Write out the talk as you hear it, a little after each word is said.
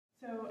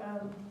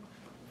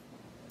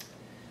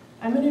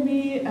I'm going to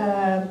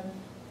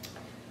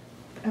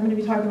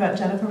be talking about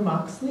Jennifer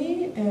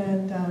Moxley,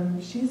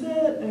 and she's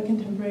a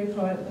contemporary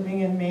poet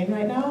living in Maine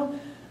right now.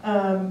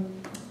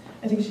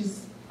 I think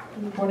she's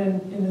born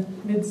in the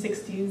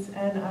mid-60s,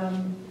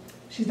 and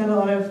she's done a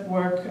lot of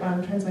work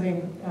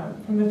translating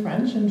from the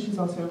French, and she's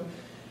also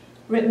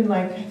written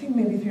I think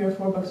maybe 3 or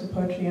 4 books of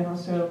poetry, and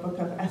also a book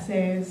of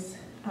essays,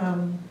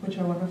 which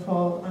are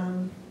wonderful.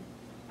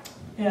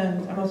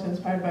 And I'm also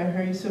inspired by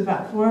her use of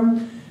that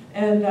form,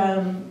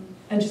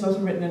 and she's also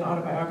written an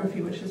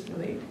autobiography, which is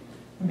really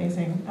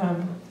amazing,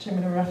 which I'm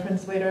going to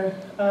reference later.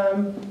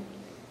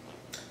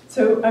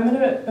 So I'm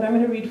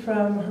going to read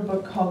from her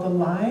book called The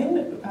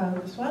Line,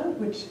 this one,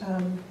 which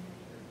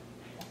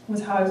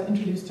was how I was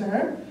introduced to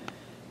her.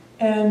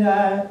 And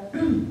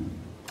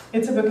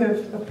it's a book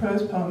of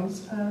prose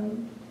poems.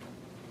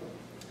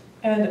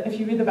 And if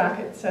you read the back,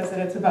 it says that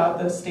it's about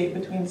the state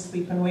between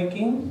sleep and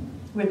waking,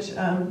 which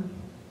I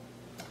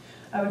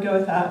would go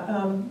with that.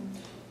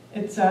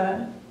 It's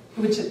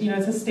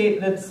it's a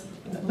state that's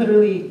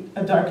literally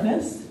a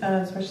darkness,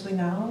 especially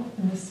now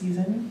in this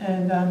season.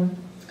 And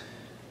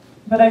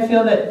but I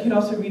feel that you could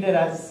also read it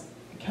as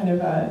kind of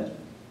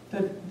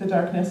the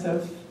darkness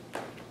of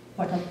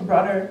a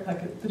broader,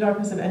 the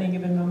darkness of any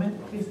given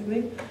moment,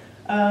 basically.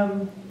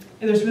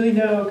 There's really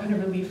no kind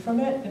of relief from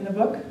it in the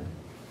book.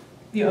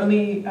 The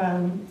only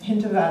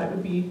hint of that, it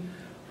would be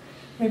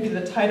maybe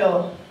the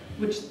title,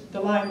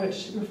 the line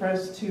which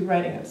refers to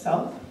writing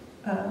itself.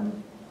 I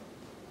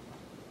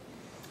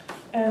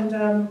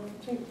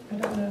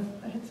don't know,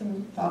 I had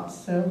some thoughts,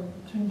 so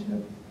I'm trying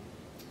to...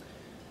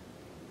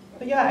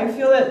 But yeah, I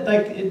feel that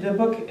the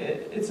book,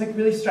 it's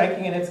really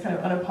striking in its kind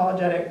of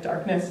unapologetic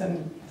darkness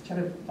and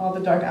kind of all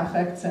the dark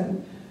affects,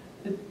 and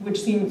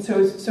which seem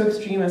so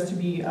extreme as to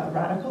be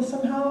radical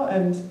somehow,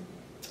 and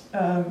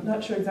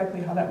not sure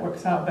exactly how that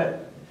works out, but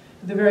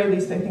at the very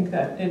least I think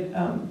that it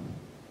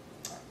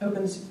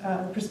opens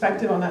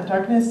perspective on that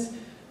darkness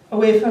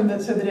away from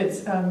it, so that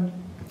it's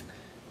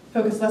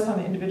focused less on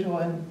the individual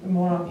and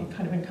more on the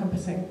kind of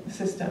encompassing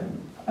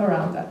system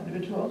around that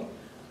individual.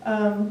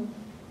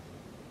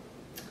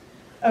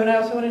 And I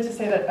also wanted to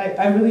say that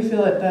I really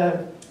feel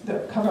that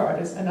the cover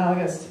art is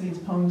analogous to these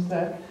poems.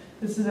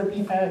 This is a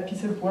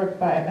piece of work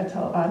by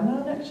Etel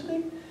Adnan,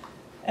 actually,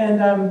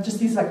 and just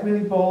these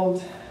really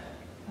bold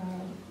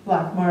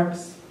black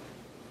marks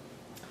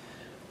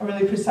are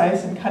really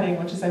precise and cutting,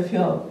 which is, I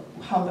feel,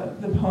 how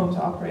the poems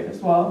operate as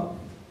well.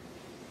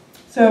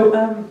 So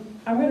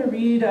I'm going to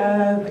read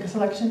a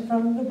selection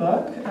from the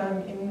book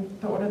in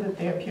the order that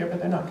they appear, but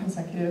they're not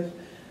consecutive.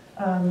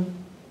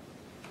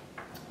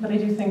 But I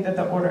do think that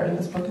the order in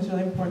this book is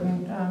really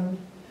important.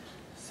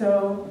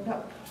 So,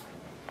 yeah.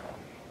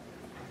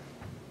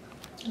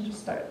 I'll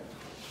just start.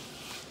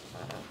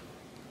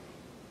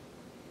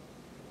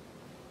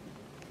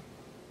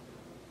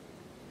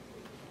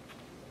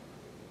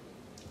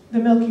 The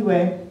Milky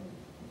Way.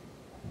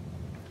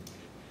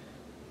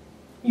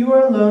 You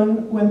were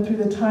alone when through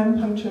the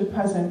time-punctured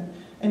present,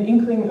 an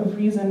inkling of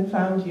reason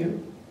found you.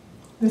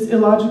 This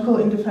illogical,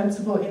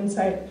 indefensible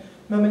insight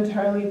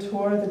momentarily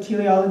tore the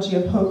teleology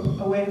of hope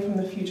away from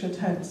the future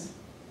tense.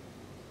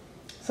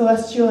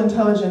 Celestial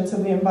intelligence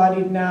of the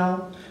embodied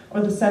now,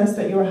 or the sense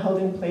that you are held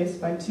in place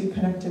by 2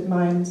 connected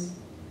minds.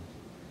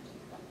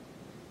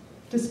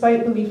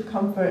 Despite belief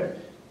comfort,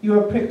 you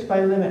are pricked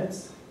by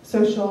limits,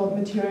 social,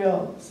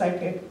 material,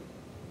 psychic.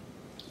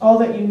 All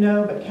that you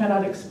know but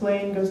cannot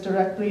explain goes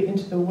directly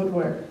into the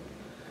woodwork,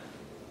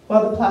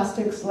 while the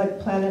plastics, like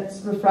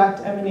planets,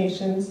 refract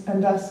emanations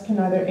and thus can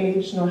neither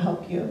age nor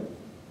help you.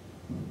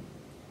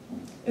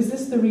 Is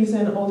this the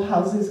reason old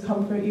houses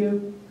comfort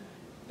you?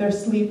 Their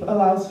sleep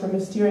allows for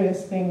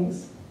mysterious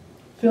things,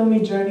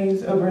 filmy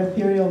journeys over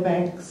ethereal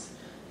banks,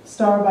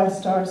 star by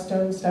star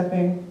stone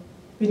stepping,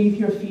 beneath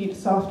your feet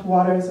soft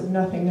waters of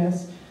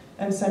nothingness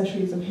and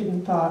centuries of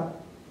hidden thought,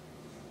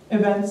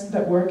 events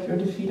that work your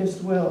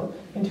defeatist will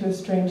into a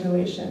strange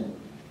elation.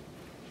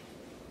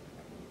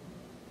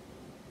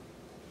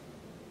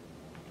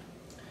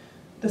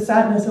 The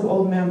sadness of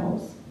old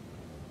mammals.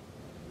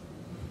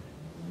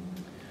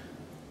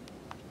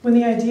 When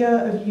the idea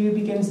of you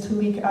begins to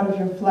leak out of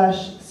your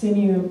flesh,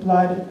 sinew,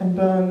 blood, and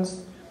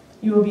bones,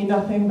 you will be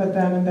nothing but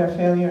them and their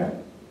failure.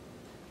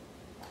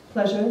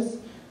 Pleasures,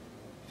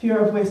 fear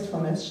of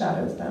wastefulness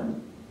shadows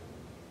them.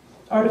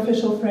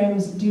 Artificial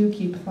frames do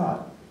keep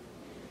thought.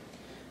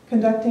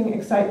 Conducting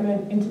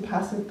excitement into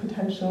passive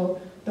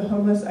potential, the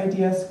homeless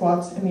idea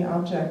squats in the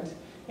object,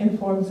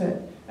 informs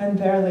it, and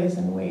there lays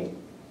in wait.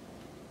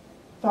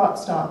 Thought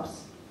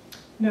stops.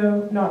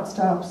 No, not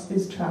stops,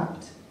 is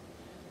trapped.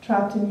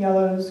 Trapped in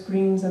yellows,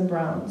 greens, and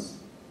browns.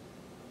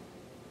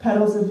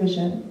 Petals of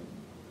vision.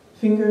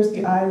 Fingers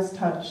the eyes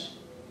touch.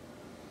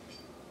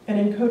 An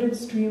encoded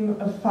stream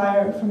of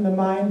fire from the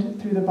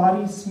mind through the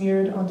body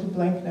smeared onto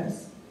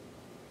blankness.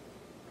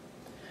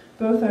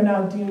 Both are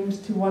now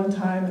doomed to one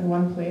time and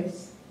one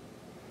place.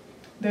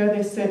 There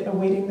they sit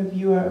awaiting the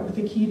viewer with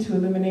the key to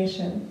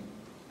illumination,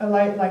 a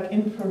light like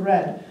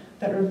infrared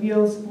that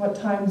reveals what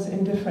time's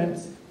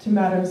indifference to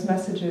matter's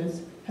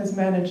messages has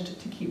managed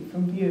to keep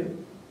from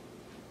view.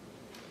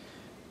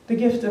 The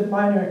gift of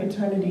minor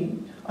eternity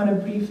on a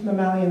brief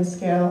mammalian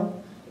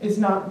scale is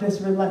not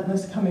this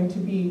relentless coming to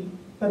be,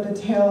 but the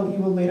tale you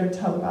will later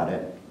tell about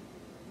it.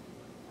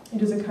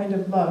 It is a kind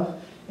of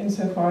love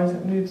insofar as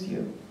it moves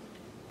you.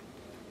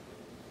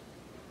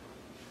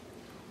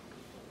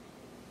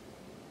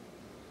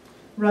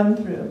 Run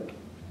through.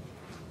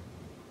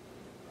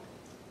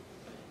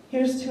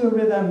 Here's to a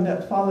rhythm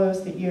that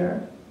follows the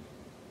ear.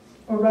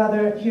 Or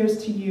rather,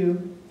 here's to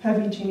you,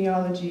 heavy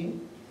genealogy.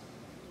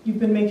 You've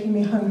been making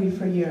me hungry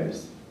for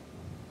years.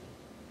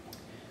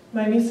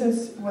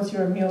 Mimesis was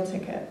your meal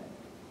ticket.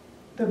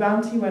 The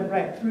bounty went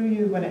right through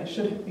you when it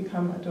should have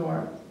become a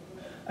door.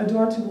 A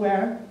door to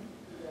where?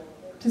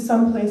 To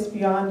some place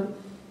beyond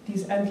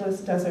these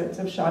endless deserts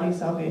of shoddy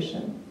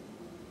salvation.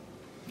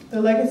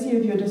 The legacy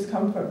of your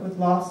discomfort with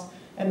loss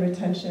and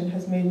retention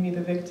has made me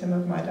the victim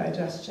of my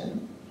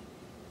digestion.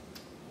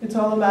 It's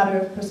all a matter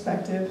of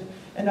perspective,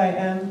 and I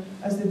am,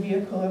 as the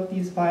vehicle of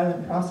these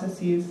violent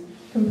processes,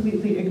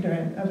 completely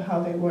ignorant of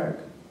how they work.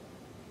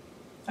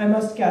 I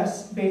must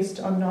guess based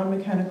on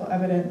non-mechanical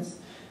evidence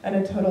and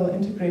a total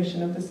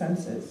integration of the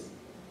senses.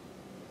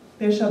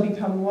 They shall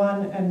become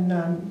one and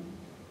none.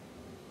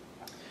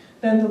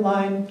 Then the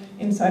line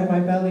inside my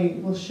belly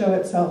will show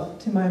itself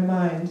to my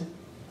mind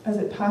as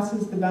it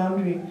passes the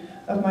boundary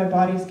of my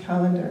body's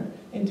calendar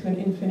into an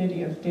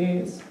infinity of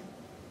days.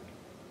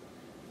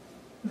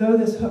 Though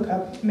this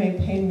hookup may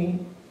pain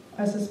me,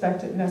 I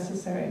suspect it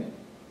necessary.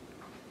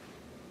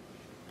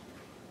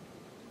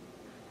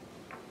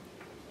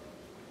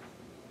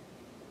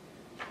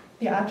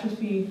 The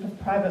atrophy of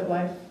private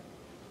life.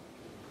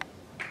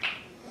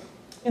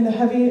 In the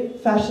heavy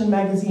fashion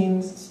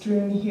magazines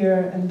strewn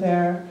here and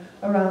there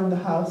around the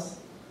house,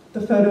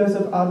 the photos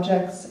of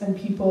objects and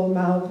people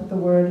mouth the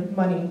word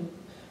money,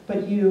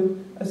 but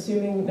you,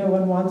 assuming no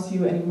one wants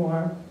you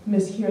anymore,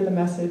 mishear the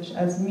message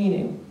as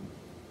meaning.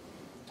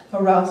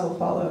 Arousal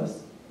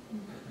follows.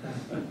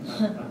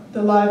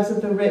 The lives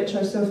of the rich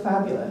are so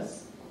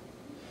fabulous.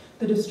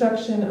 The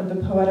destruction of the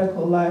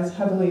poetical lies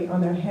heavily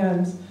on their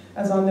hands,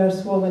 as on their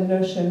swollen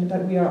notion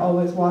that we are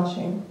always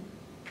watching.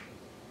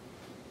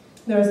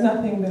 There is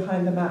nothing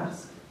behind the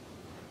mask.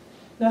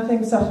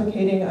 Nothing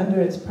suffocating under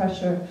its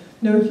pressure,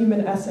 no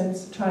human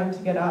essence trying to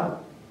get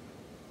out.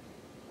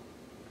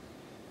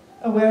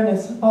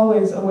 Awareness,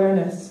 always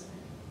awareness.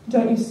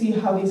 Don't you see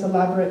how these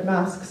elaborate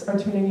masks are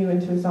turning you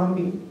into a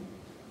zombie?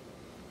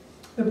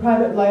 The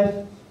private life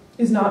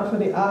is not for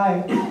the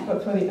eye,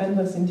 but for the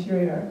endless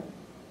interior.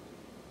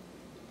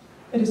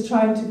 It is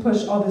trying to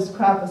push all this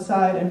crap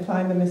aside and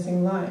find the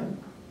missing line.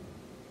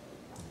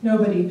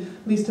 Nobody,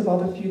 least of all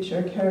the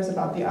future, cares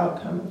about the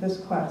outcome of this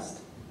quest.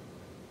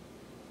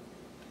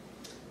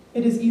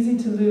 It is easy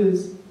to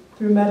lose,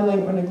 through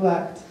meddling or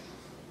neglect,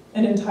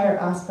 an entire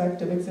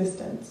aspect of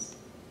existence.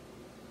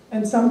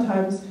 And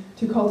sometimes,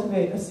 to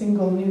cultivate a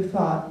single new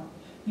thought,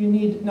 you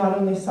need not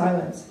only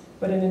silence,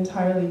 but an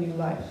entirely new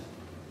life.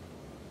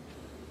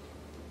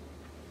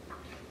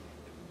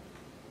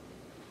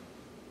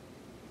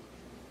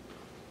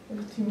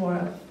 There's two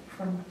more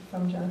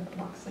from Jennifer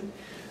Moxley.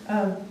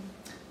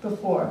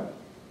 Before.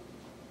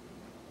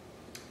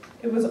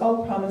 It was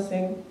all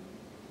promising,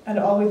 and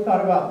all we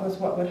thought about was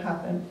what would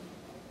happen.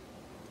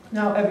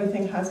 Now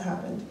everything has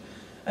happened,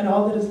 and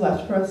all that is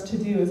left for us to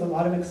do is a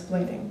lot of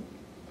explaining.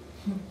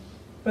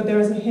 But there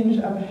is a hinge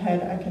up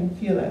ahead, I can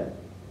feel it.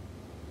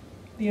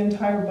 The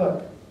entire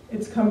book,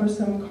 its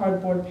cumbersome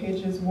cardboard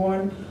pages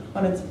worn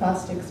on its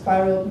plastic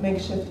spiral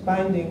makeshift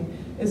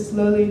binding, is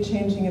slowly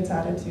changing its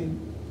attitude.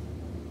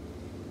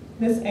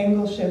 This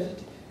angle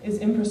shift is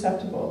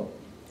imperceptible,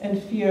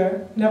 and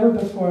fear, never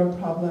before a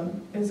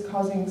problem, is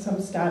causing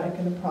some static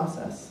in the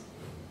process.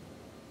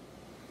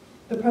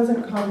 The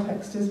present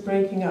context is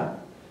breaking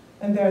up,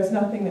 and there is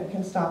nothing that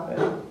can stop it.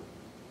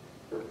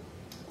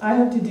 I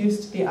have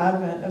deduced the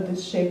advent of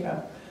this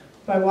shakeup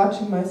by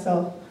watching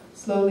myself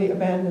slowly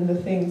abandon the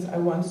things I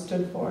once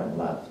stood for and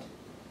loved.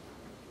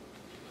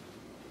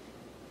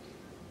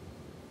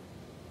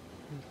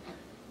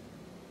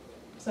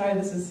 Sorry,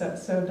 this is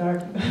so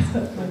dark. That's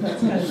kind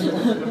of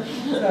cool.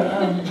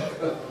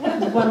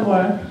 So, one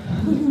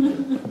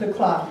more. The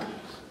clock.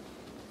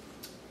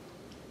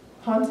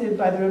 Haunted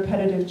by the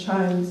repetitive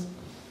chimes,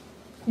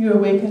 you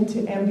awaken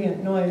to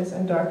ambient noise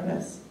and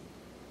darkness.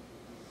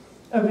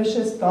 A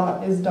vicious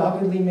thought is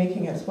doggedly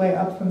making its way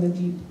up from the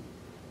deep.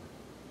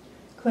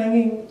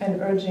 Clanging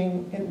and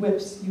urging, it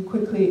whips you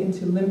quickly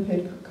into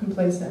limpid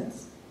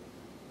complacence.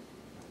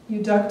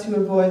 You duck to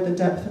avoid the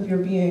depth of your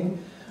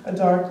being, a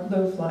dark,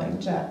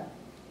 low-flying jet.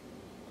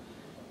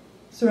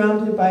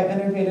 Surrounded by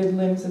enervated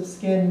limbs of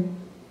skin,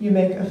 you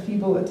make a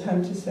feeble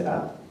attempt to sit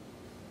up.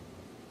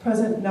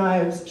 Present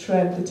knives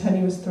shred the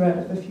tenuous thread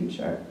of the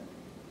future.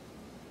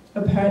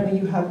 Apparently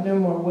you have no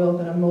more will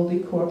than a moldy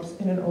corpse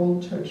in an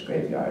old church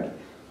graveyard.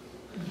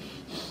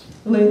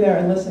 Lay there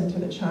and listen to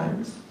the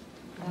chimes.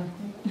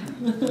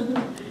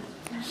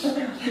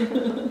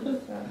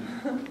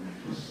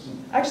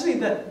 Actually,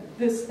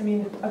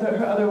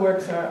 her other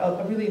works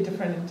are really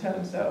different in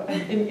tone, so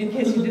in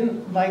case you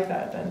didn't like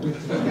that, then.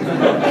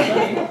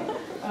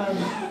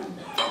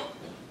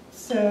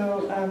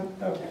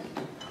 Okay.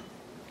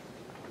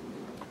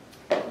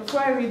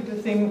 Before I read the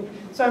thing,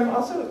 so I'm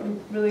also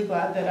really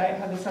glad that I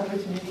had this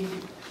opportunity,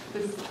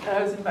 that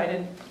I was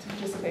invited to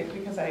participate,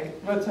 because I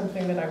wrote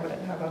something that I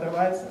wouldn't have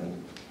otherwise,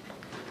 and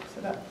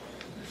so that,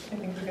 I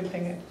think, is a good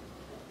thing.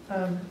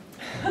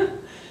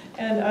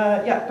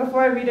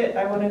 Before I read it,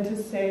 I wanted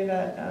to say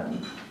that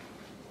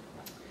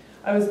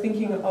I was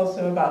thinking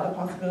also about the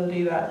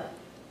possibility that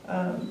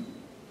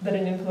that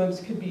an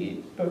influence could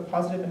be both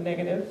positive and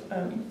negative,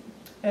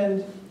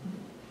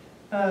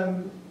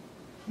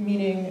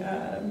 meaning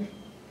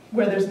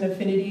where there's an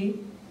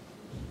affinity,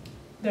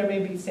 there may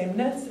be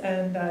sameness,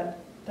 and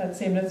that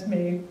sameness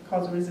may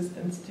cause a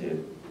resistance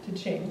to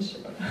change.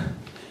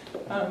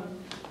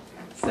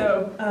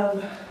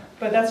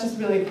 But that's just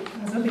really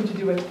has nothing to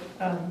do with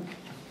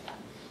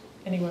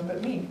anyone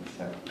but me.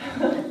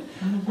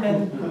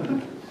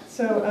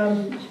 So,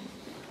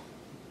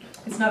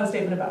 it's not a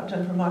statement about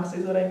Jennifer Moxley,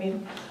 is what I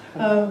mean.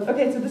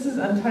 Okay, so this is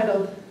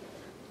untitled.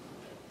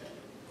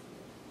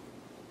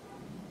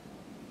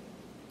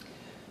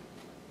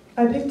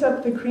 I picked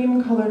up the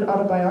cream-colored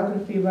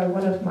autobiography by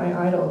one of my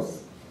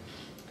idols.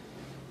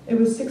 It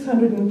was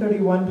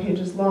 631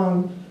 pages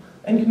long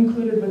and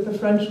concluded with the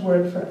French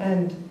word for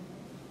end.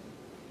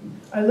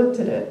 I looked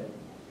at it.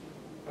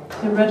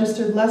 It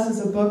registered less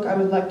as a book I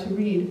would like to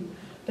read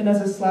than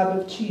as a slab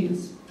of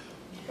cheese,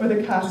 or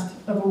the cast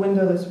of a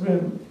windowless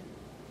room.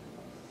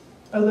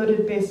 A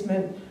loaded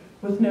basement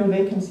with no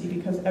vacancy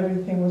because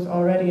everything was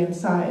already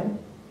inside,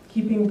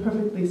 keeping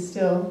perfectly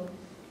still,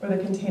 or the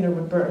container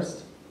would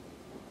burst.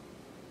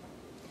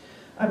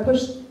 I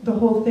pushed the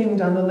whole thing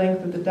down the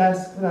length of the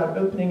desk without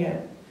opening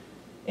it,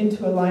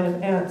 into a line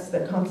of ants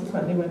that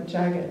consequently went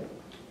jagged.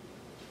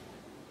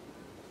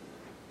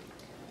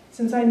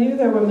 Since I knew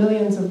there were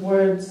millions of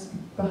words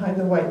behind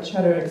the white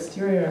cheddar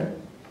exterior,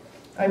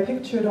 I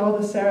pictured all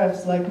the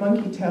serifs like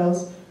monkey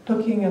tails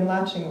hooking and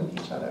latching with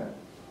each other.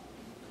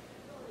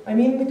 I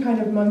mean the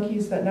kind of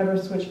monkeys that never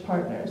switch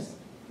partners,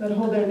 that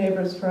hold their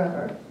neighbors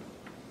forever.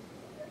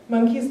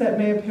 Monkeys that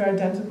may appear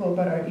identical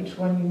but are each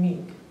one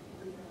unique.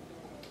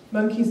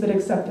 Monkeys that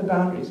accept the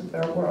boundaries of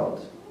their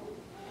world.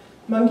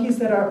 Monkeys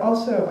that are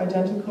also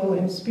identical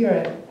in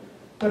spirit,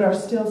 but are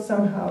still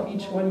somehow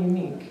each one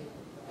unique.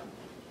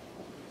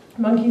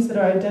 Monkeys that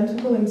are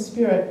identical in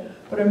spirit,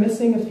 but are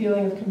missing a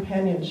feeling of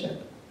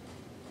companionship.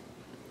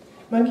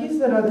 Monkeys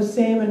that are the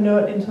same and know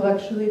it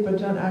intellectually, but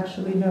don't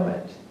actually know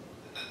it.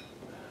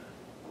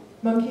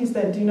 Monkeys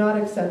that do not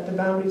accept the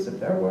boundaries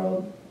of their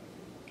world.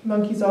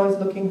 Monkeys always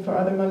looking for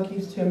other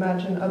monkeys to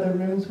imagine other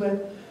rooms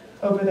with,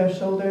 over their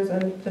shoulders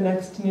and the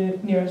next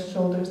nearest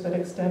shoulders that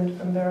extend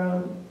from their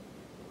own.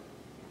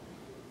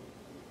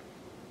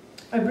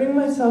 I bring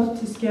myself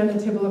to scan the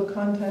table of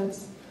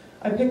contents.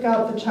 I pick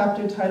out the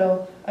chapter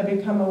title, I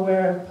Become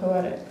Aware of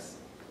Poetics.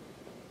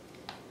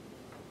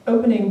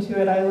 Opening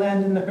to it, I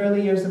land in the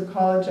early years of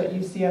college at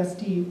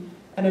UCSD,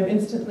 and am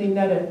instantly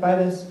netted by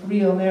this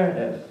real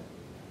narrative.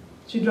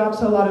 She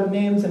drops a lot of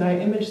names, and I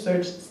image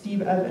searched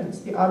Steve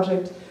Evans, the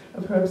object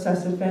of her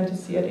obsessive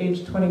fantasy at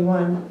age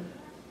 21,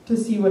 to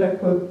see what a,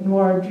 quote,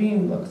 noir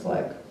dream looks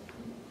like.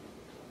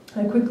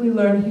 I quickly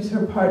learn he's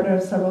her partner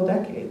of several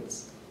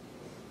decades.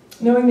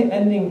 Knowing the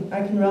ending,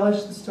 I can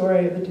relish the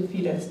story of the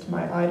defeatist,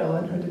 my idol,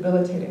 and her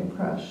debilitating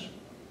crush.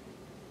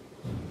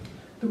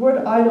 The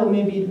word idol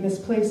may be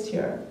misplaced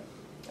here,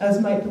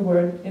 as might the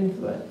word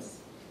influence.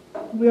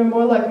 We are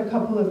more like a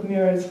couple of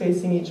mirrors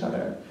facing each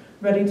other,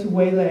 ready to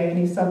waylay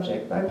any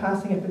subject by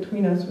passing it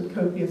between us with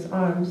copious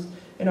arms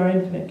in our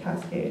infinite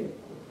cascade.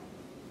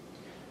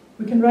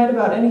 We can write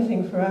about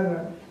anything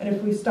forever, and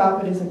if we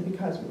stop, it isn't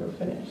because we were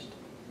finished.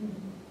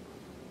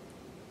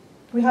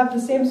 We have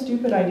the same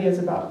stupid ideas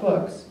about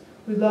books.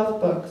 We love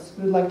books.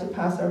 We would like to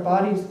pass our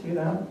bodies through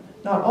them.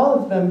 Not all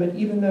of them, but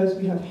even those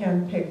we have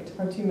handpicked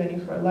are too many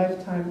for a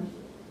lifetime.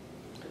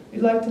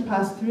 We'd like to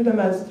pass through them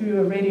as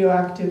through a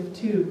radioactive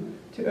tube,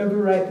 to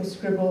overwrite the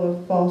scribble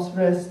of false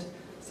wrist,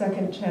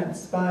 second chance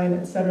spine,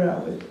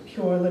 etc. with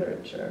pure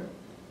literature.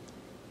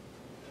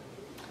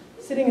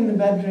 Sitting in the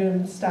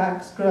bedroom,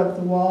 stacks grow up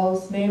the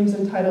walls, names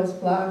and titles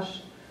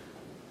flash.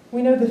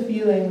 We know the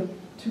feeling.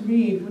 To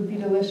read would be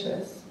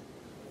delicious.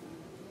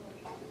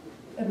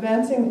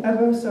 Advancing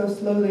ever so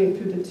slowly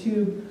through the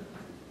tube,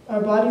 our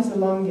bodies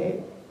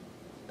elongate.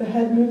 The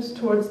head moves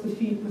towards the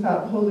feet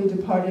without wholly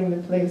departing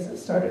the place it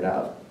started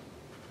out.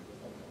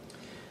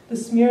 The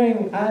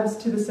smearing adds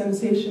to the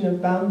sensation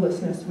of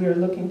boundlessness we are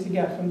looking to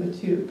get from the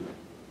tube.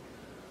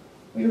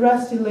 We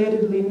rest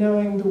elatedly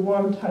knowing the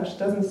warm touch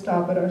doesn't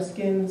stop at our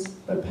skins,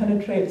 but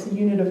penetrates a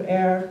unit of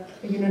air,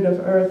 a unit of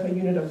earth, a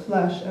unit of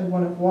flesh, and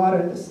one of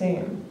water the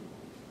same.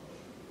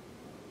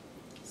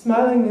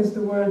 Smiling as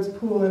the words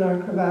pool in our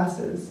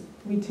crevasses,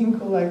 we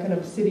tinkle like an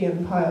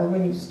obsidian pile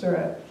when you stir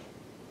it.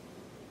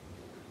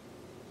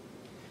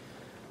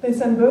 They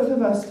send both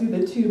of us through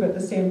the tube at the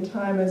same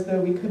time, as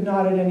though we could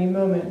not at any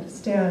moment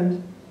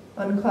stand,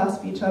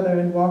 unclasp each other,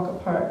 and walk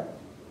apart.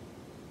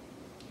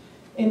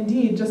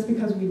 Indeed, just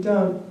because we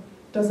don't,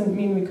 doesn't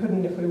mean we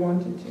couldn't if we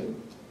wanted to.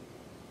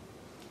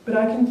 But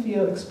I can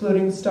feel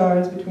exploding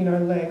stars between our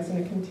legs in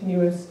a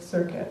continuous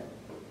circuit.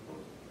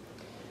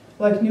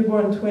 Like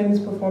newborn twins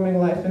performing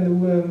life in the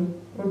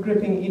womb, we're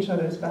gripping each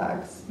other's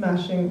backs,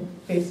 mashing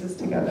faces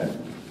together.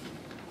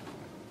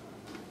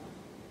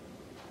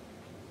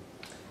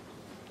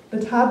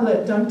 The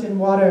tablet dunked in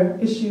water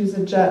issues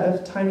a jet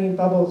of tiny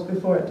bubbles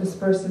before it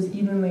disperses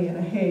evenly in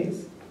a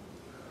haze.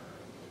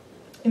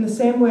 In the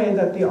same way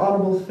that the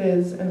audible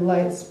fizz and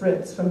light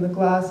spritz from the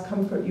glass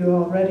comfort you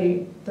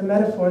already, the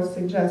metaphors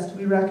suggest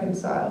we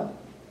reconcile,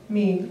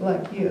 me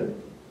like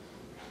you.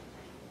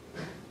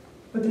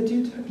 But the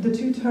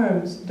two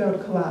terms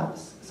don't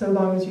collapse, so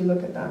long as you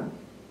look at them.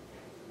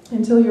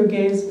 Until your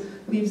gaze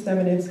leaves them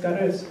in its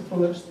gutters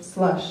full of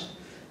slush,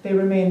 they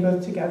remain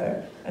both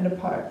together and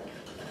apart.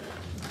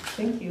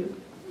 Thank you.